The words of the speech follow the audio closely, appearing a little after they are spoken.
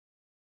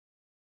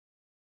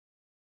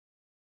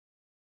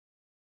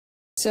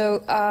So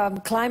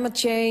climate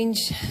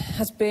change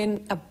has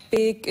been a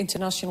big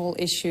international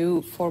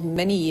issue for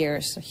many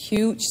years, a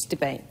huge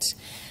debate.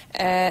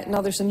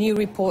 Now there's a new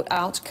report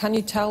out. Can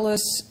you tell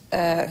us,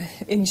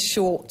 in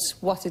short,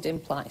 what it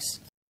implies?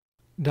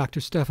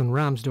 Dr. Stefan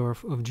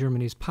Rahmstorf of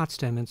Germany's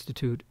Potsdam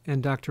Institute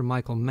and Dr.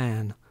 Michael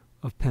Mann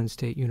of Penn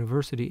State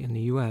University in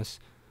the U.S.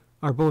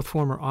 are both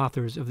former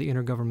authors of the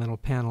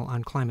Intergovernmental Panel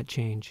on Climate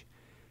Change.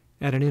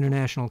 At an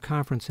international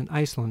conference in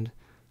Iceland,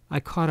 I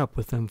caught up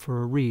with them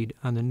for a read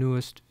on the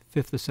newest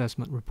Fifth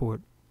Assessment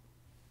Report.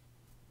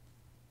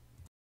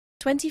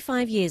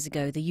 25 years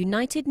ago, the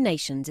United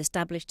Nations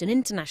established an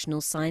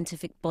international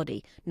scientific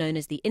body known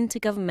as the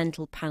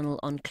Intergovernmental Panel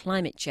on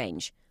Climate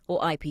Change, or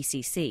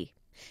IPCC.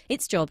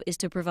 Its job is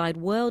to provide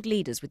world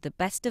leaders with the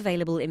best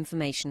available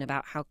information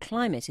about how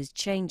climate is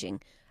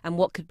changing and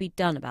what could be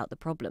done about the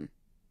problem.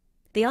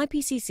 The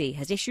IPCC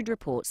has issued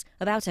reports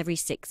about every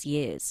 6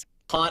 years.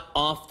 Hot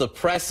off the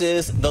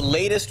presses, the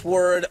latest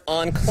word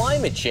on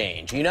climate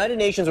change. United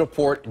Nations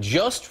report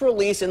just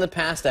released in the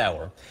past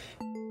hour.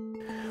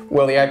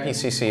 Well, the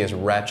IPCC has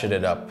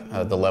ratcheted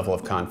up the level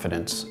of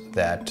confidence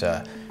that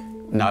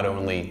not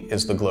only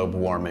is the globe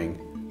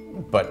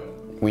warming, but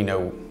we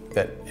know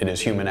that it is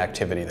human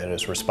activity that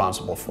is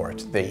responsible for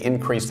it. They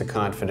increase the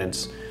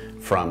confidence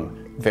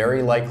from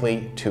very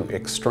likely to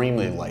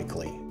extremely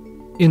likely.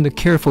 In the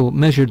careful,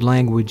 measured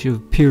language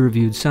of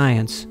peer-reviewed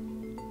science,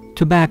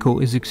 tobacco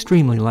is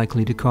extremely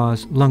likely to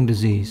cause lung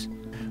disease.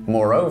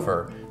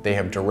 Moreover, they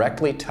have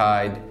directly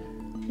tied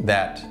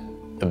that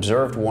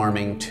observed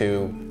warming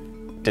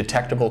to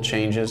detectable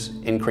changes,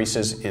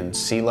 increases in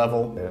sea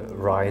level. The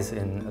rise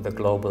in the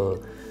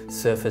global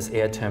surface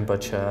air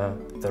temperature,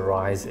 the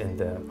rise in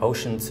the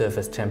ocean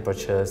surface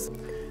temperatures.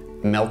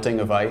 Melting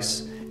of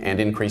ice and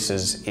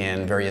increases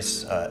in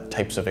various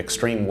types of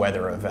extreme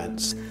weather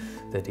events.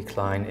 The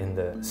decline in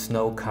the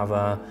snow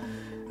cover,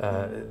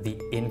 the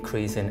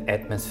increase in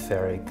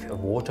atmospheric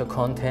water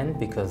content,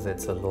 because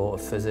it's a law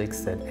of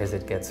physics that as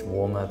it gets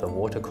warmer, the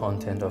water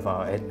content of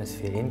our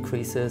atmosphere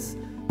increases.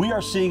 We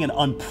are seeing an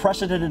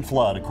unprecedented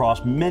flood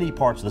across many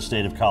parts of the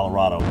state of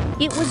Colorado.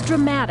 It was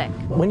dramatic.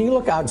 When you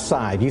look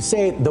outside, you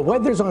say the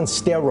weather's on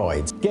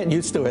steroids. Get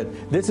used to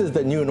it. This is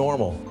the new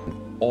normal.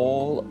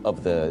 All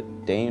of the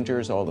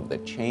dangers, all of the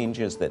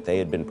changes that they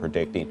had been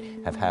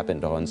predicting have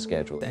happened on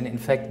schedule. And in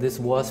fact, this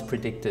was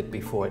predicted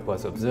before it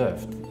was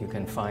observed. You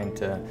can find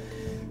a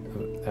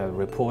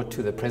report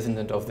to the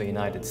President of the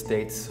United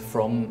States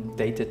from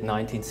dated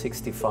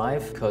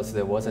 1965, because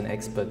there was an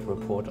expert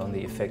report on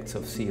the effects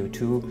of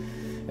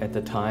CO2 at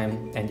the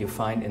time, and you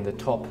find in the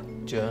top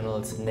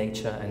journals,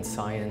 Nature and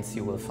Science,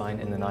 you will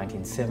find in the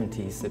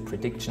 1970s the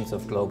predictions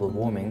of global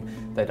warming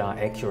that are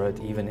accurate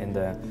even in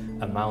the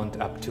amount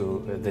up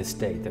to this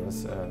date. There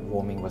was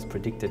warming was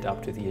predicted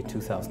up to the year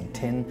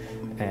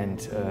 2010,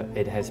 and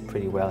it has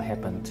pretty well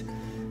happened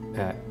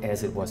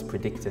as it was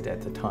predicted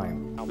at the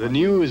time. The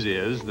news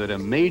is that a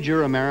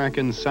major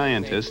American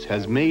scientist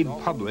has made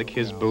public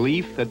his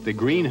belief that the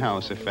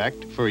greenhouse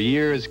effect, for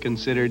years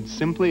considered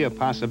simply a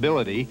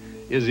possibility,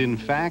 is in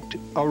fact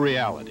a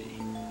reality.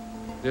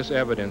 This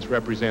evidence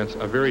represents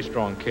a very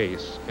strong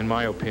case, in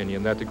my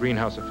opinion, that the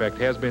greenhouse effect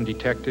has been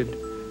detected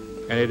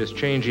and it is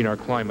changing our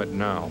climate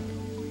now.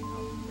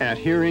 At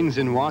hearings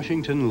in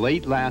Washington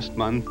late last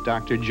month,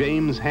 Dr.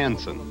 James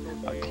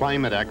Hansen, a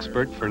climate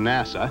expert for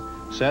NASA,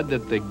 said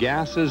that the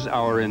gases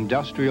our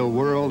industrial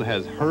world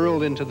has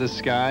hurled into the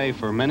sky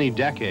for many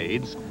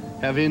decades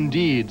have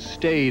indeed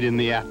stayed in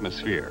the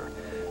atmosphere,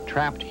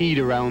 trapped heat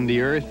around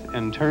the Earth,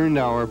 and turned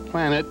our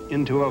planet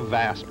into a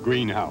vast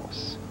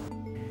greenhouse.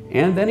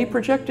 And then he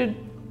projected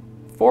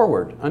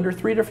forward under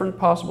 3 different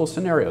possible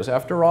scenarios.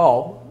 After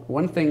all,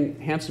 one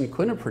thing Hansen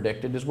couldn't have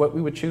predicted is what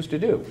we would choose to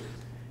do.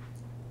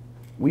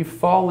 We've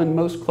fallen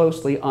most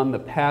closely on the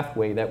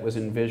pathway that was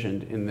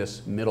envisioned in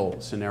this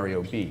middle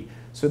scenario B.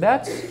 So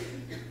that's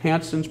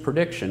Hansen's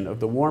prediction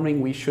of the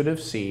warming we should have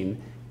seen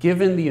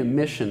given the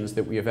emissions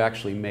that we have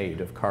actually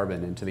made of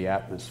carbon into the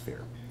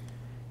atmosphere.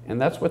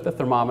 And that's what the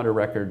thermometer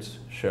records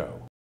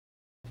show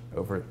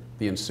over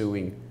the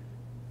ensuing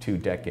 2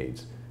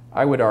 decades.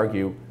 I would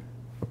argue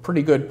a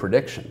pretty good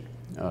prediction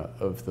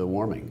of the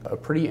warming, a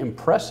pretty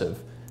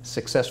impressive,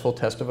 successful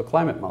test of a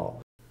climate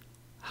model.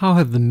 How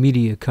have the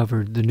media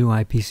covered the new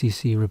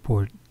IPCC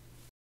report?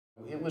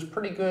 It was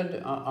pretty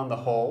good on the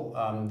whole.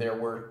 There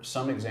were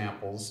some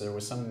examples. There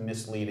was some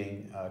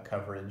misleading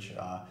coverage.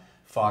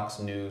 Fox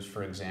News,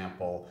 for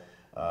example,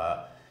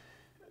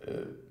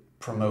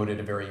 promoted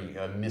a very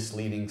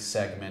misleading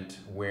segment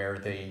where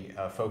they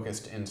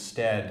focused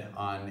instead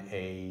on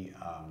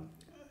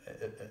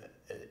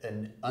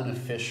an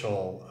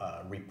unofficial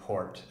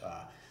report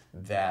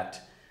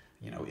that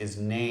is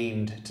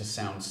named to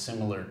sound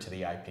similar to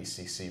the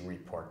IPCC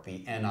report,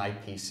 the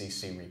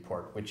NIPCC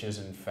report, which is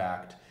in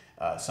fact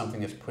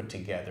something that's put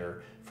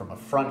together from a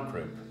front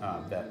group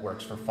that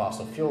works for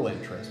fossil fuel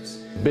interests.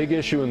 Big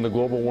issue in the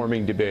global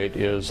warming debate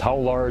is how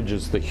large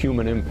is the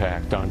human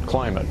impact on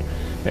climate,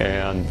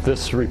 and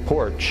this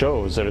report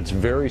shows that it's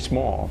very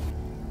small.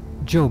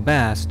 Joe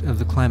Bast of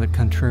the climate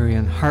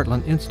contrarian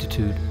Heartland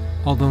Institute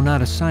although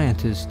not a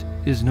scientist,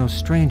 is no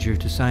stranger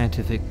to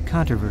scientific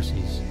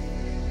controversies.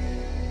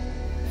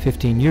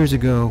 15 years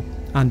ago,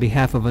 on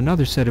behalf of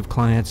another set of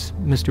clients,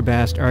 Mr.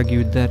 Bast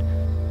argued that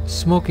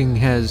smoking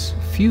has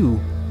few,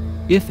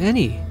 if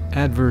any,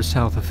 adverse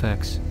health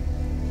effects.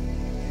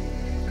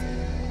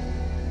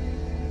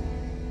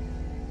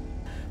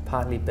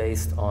 Partly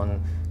based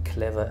on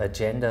clever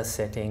agenda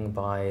setting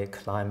by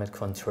climate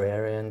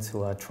contrarians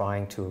who are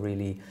trying to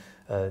really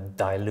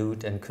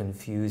dilute and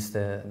confuse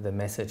the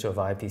message of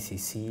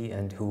IPCC,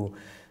 and who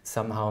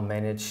somehow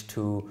manage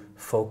to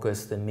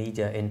focus the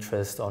media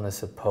interest on a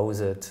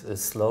supposed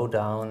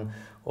slowdown,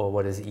 or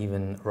what is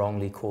even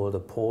wrongly called a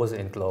pause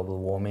in global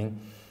warming.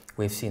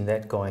 We've seen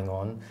that going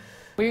on.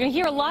 We're going to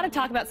hear a lot of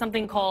talk about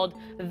something called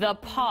the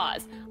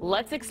pause.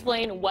 Let's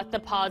explain what the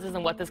pause is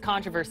and what this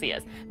controversy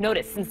is.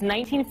 Notice, since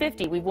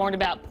 1950, we've warned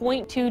about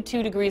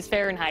 0.22 degrees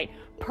Fahrenheit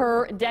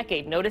per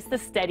decade. Notice the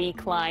steady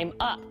climb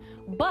up.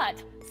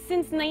 But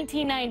since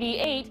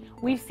 1998,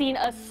 we've seen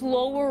a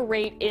slower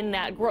rate in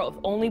that growth,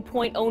 only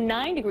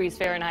 0.09 degrees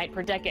Fahrenheit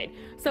per decade.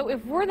 So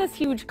if we're this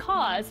huge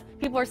cause,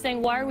 people are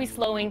saying, why are we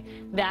slowing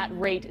that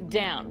rate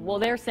down? Well,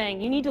 they're saying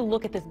you need to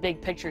look at this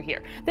big picture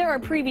here. There are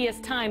previous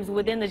times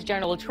within this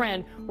general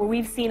trend where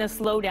we've seen a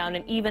slowdown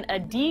and even a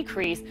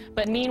decrease,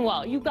 but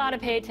meanwhile, you've got to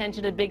pay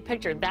attention to the big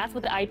picture. That's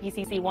what the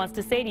IPCC wants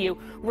to say to you.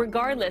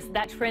 Regardless,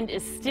 that trend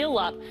is still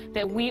up,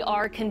 that we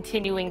are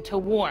continuing to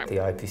warm. The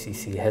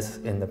IPCC has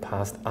in the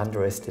past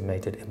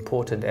underestimated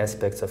important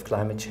aspects of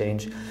climate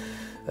change.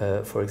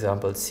 For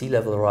example, sea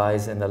level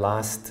rise in the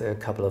last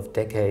couple of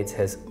decades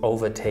has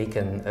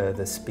overtaken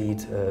the speed,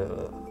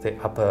 the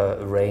upper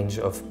range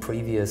of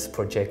previous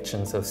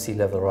projections of sea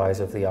level rise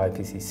of the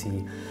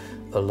IPCC.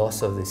 The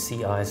loss of the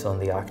sea ice on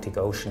the Arctic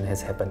Ocean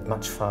has happened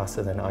much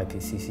faster than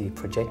IPCC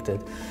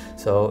projected.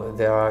 So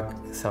there are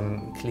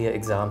some clear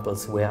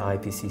examples where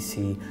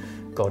IPCC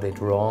got it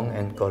wrong,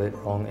 and got it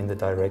wrong in the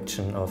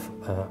direction of,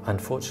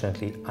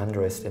 unfortunately,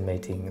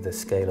 underestimating the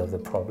scale of the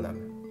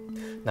problem.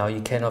 Now,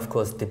 you can, of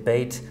course,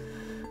 debate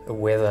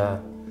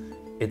whether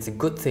it's a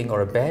good thing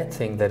or a bad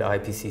thing that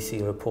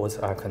IPCC reports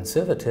are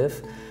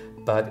conservative,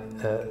 but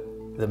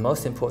the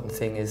most important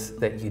thing is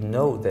that you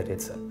know that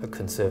it's a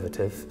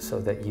conservative,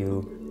 so that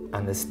you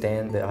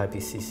understand the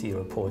IPCC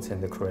reports in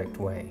the correct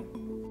way.